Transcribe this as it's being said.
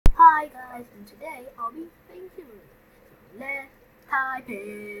Hi guys, and today I'll be playing Chivalry. So let's type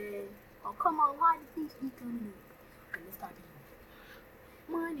in. Oh come on, why did these keep coming up? Okay, let's type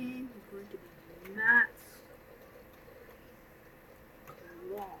in. My name is going to be Matt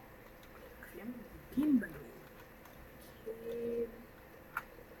Kimberly.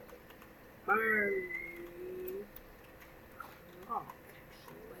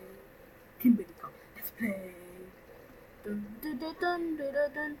 Kimberly, let's play. Dun dun dun dun dun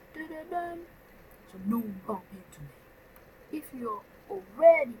dun dun dun dun. So no one bump into me. If you're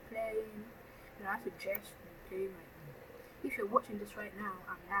already playing, then I suggest you play right now. If you're watching this right now,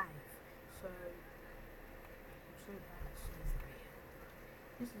 I'm live. So I'm so bad at Slytherin.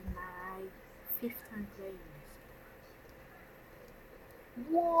 This is my 5th time playing this.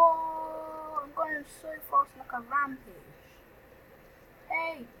 Whoa! I'm going so fast like a rampage.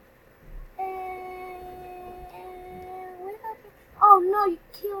 Hey! Wake up! Oh no! You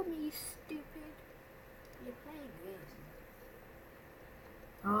killed me, you stupid! You're playing this.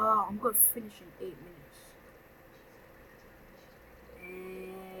 Oh, I'm gonna finish in 8 minutes.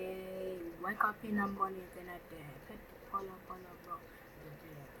 Hey, wake up in the morning, gonna dare. Pet the pola bro.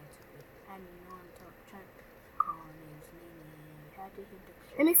 And you on top track.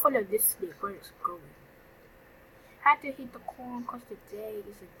 Let me follow this snake where it's going. Had to hit the corn cause today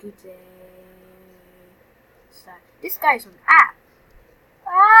is a good day. So, this guy's an app.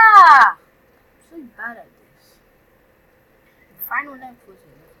 Ah! I'm so bad at this. The final left was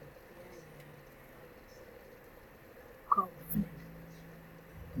 11.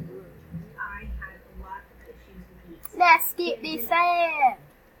 I had a lot of issues with Let's get this ad.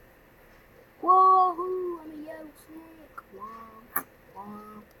 Woohoo! I'm a yellow snake. Wah,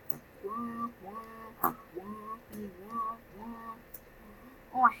 wah, wah, wah, wah, wah.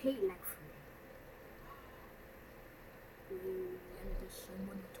 Oh, I hate leg free. And there's so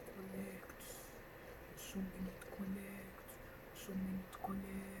many to collect. There's so many to collect. So many to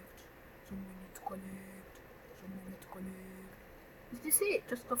collect. So many to collect. So many to collect. Is this it?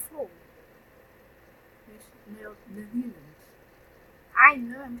 Just the floor? Yes, no, the humans. I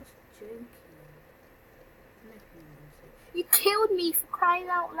know, I'm just joking. You killed me for crying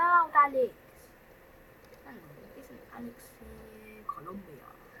out loud, Alex. Hang on, isn't Alex in Colombia?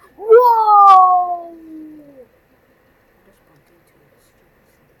 Whoa! I just bumped into it, stupid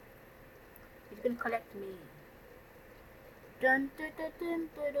snake. He's gonna collect me. Dun, dun, dun, dun,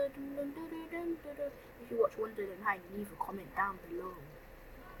 dun, dun, dun, dun, dun, dun, dun. If you watch Wonder and Hide, leave a comment down below.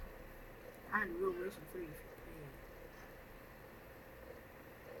 And Real Racing 3 if you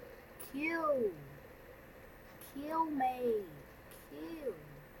play. Kill! Kill me! Kill!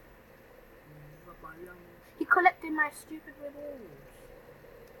 He collected my stupid rewards.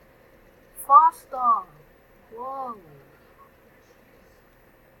 Faster! Whoa!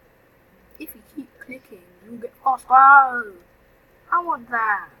 If you keep clicking, you'll get faster! I want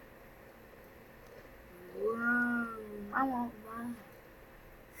that! Whoa! I want that!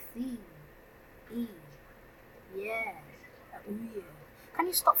 C E yeah! Oh yeah! Can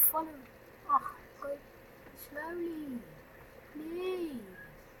you stop following? Oh, go slowly! Please!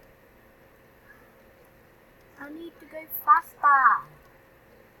 I need to go faster!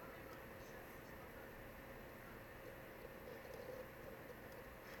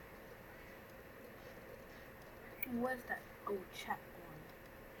 Where's that old chap gone?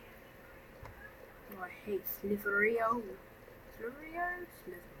 Oh, I hate Slitherio. Slitherio?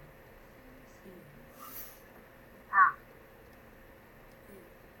 Slitherio. Ah.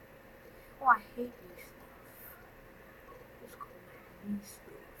 Oh, I hate new stuff. Let's call that new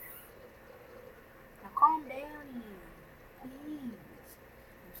stuff. Now calm down here. Please.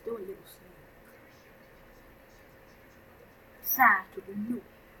 I'm still a little snake. Side to the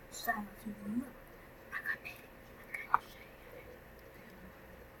north. Side to the north.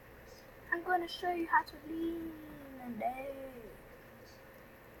 I'm gonna show you how to lean and dance.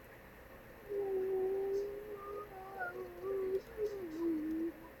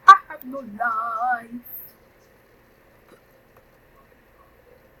 I have no life.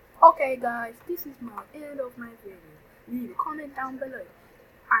 Okay guys, this is my end of my video. Leave a comment down below.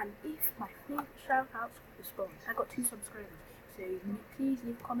 And if my favorite shout outs respond, I got 2 subscribers. So please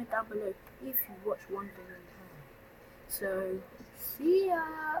leave a comment down below if you watch One Day in Time. So see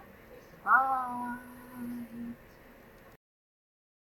ya. Bye.